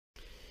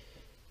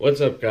What's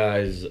up,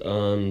 guys?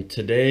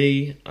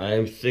 Today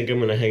I think I'm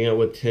gonna hang out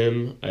with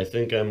Tim. I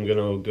think I'm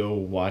gonna go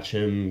watch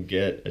him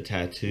get a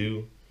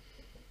tattoo.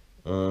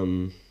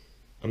 I'm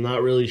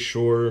not really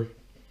sure,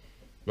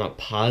 not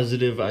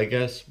positive, I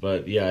guess,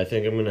 but yeah, I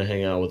think I'm gonna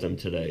hang out with him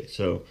today.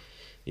 So,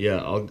 yeah,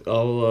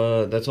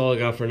 I'll that's all I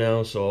got for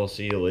now. So I'll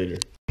see you later.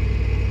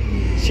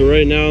 So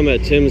right now I'm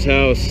at Tim's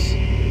house.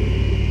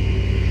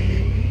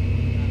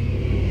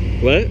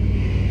 What?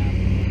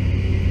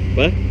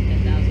 What?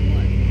 10,000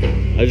 what?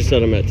 I just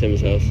said I'm at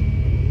Tim's house.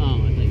 Oh,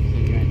 I thought you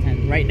said you're at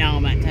 10. Right now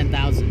I'm at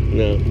 10,000.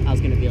 No. I was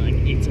gonna be like,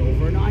 it's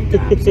over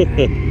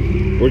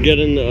 9,000. We're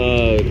getting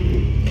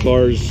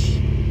cars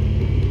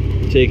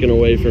taken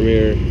away from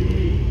here.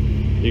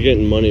 You're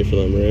getting money for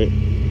them, right?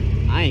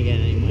 I ain't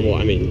getting any money. Well,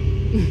 I mean,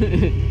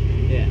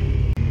 yeah.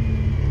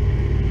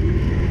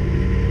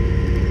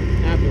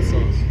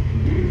 Applesauce.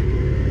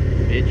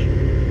 Bitch.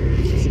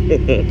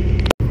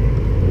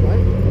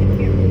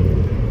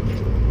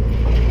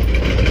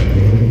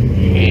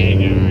 Hey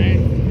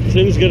guys.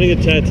 Tim's getting a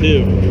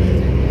tattoo.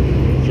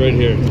 It's right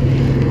here.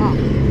 Oh.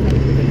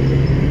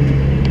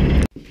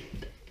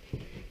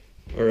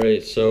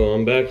 Alright, so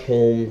I'm back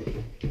home.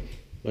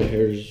 My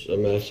hair's a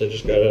mess. I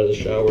just got out of the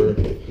shower.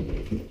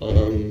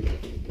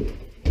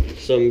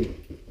 Some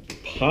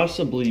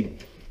possibly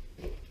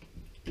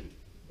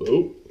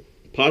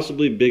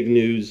big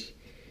news.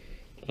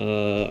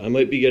 I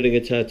might be getting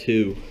a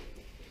tattoo.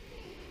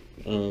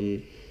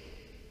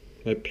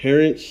 My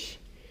parents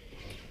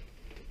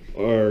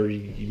are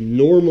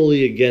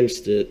normally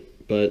against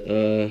it, but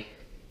that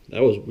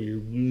was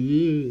weird.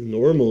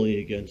 Normally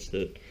against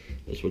it.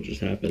 That's what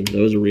just happened. That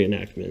was a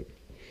reenactment.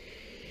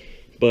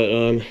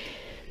 But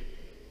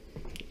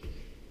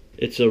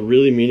it's a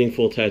really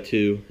meaningful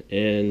tattoo,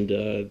 and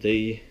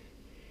they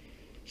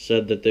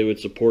said that they would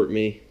support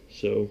me,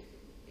 so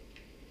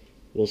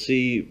we'll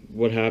see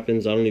what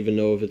happens. I don't even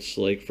know if it's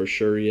like for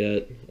sure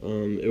yet.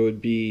 It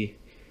would be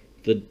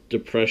the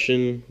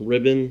depression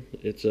ribbon.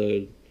 It's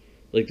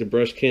like the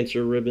breast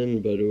cancer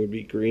ribbon, but it would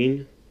be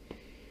green.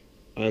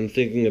 I'm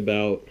thinking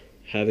about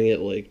having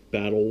it like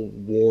battle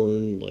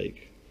worn,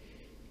 like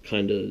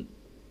kind of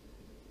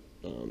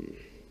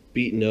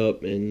beaten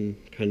up and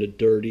kind of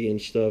dirty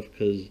and stuff,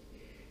 because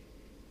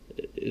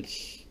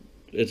it's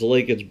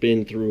like it's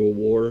been through a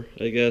war,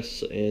 I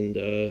guess, and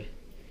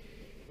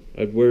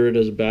I'd wear it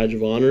as a badge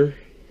of honor,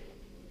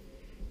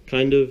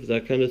 kind of,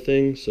 that kind of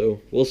thing. So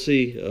we'll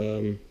see.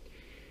 I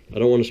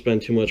don't want to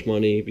spend too much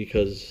money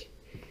because,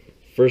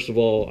 first of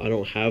all, I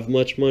don't have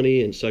much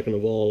money, and second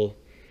of all,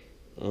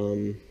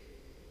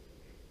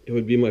 it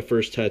would be my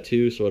first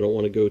tattoo, so I don't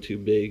want to go too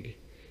big.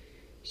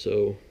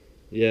 So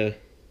yeah,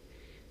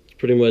 it's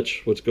pretty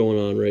much what's going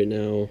on right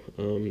now.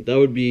 That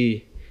would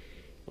be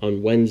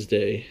on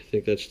Wednesday. I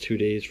think that's 2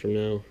 days from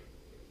now.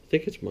 I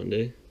think it's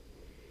Monday.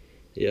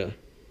 Yeah.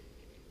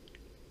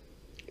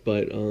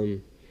 But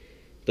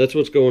that's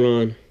what's going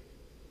on.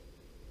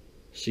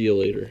 See you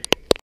later.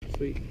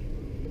 Sweet.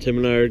 Tim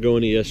and I are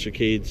going to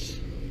Yestercades.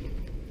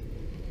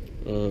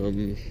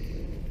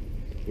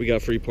 We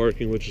got free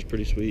parking, which is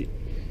pretty sweet.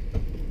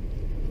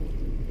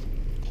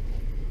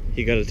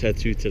 He got a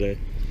tattoo today.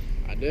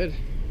 I did.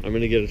 I'm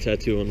gonna get a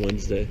tattoo on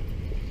Wednesday.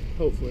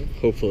 Hopefully.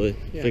 Hopefully.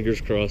 Yeah. Fingers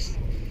crossed.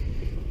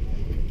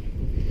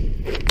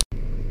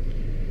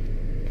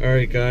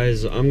 Alright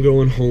guys, I'm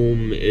going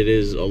home. It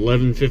is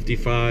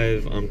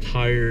 11:55. I'm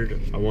tired.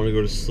 I want to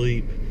go to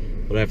sleep,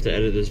 but I have to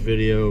edit this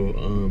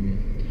video.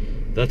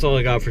 That's all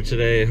I got for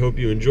today. I hope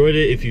you enjoyed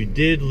it. If you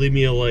did, leave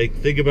me a like.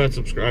 Think about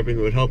subscribing.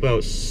 It would help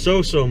out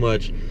so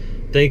much.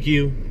 Thank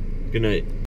you. Good night.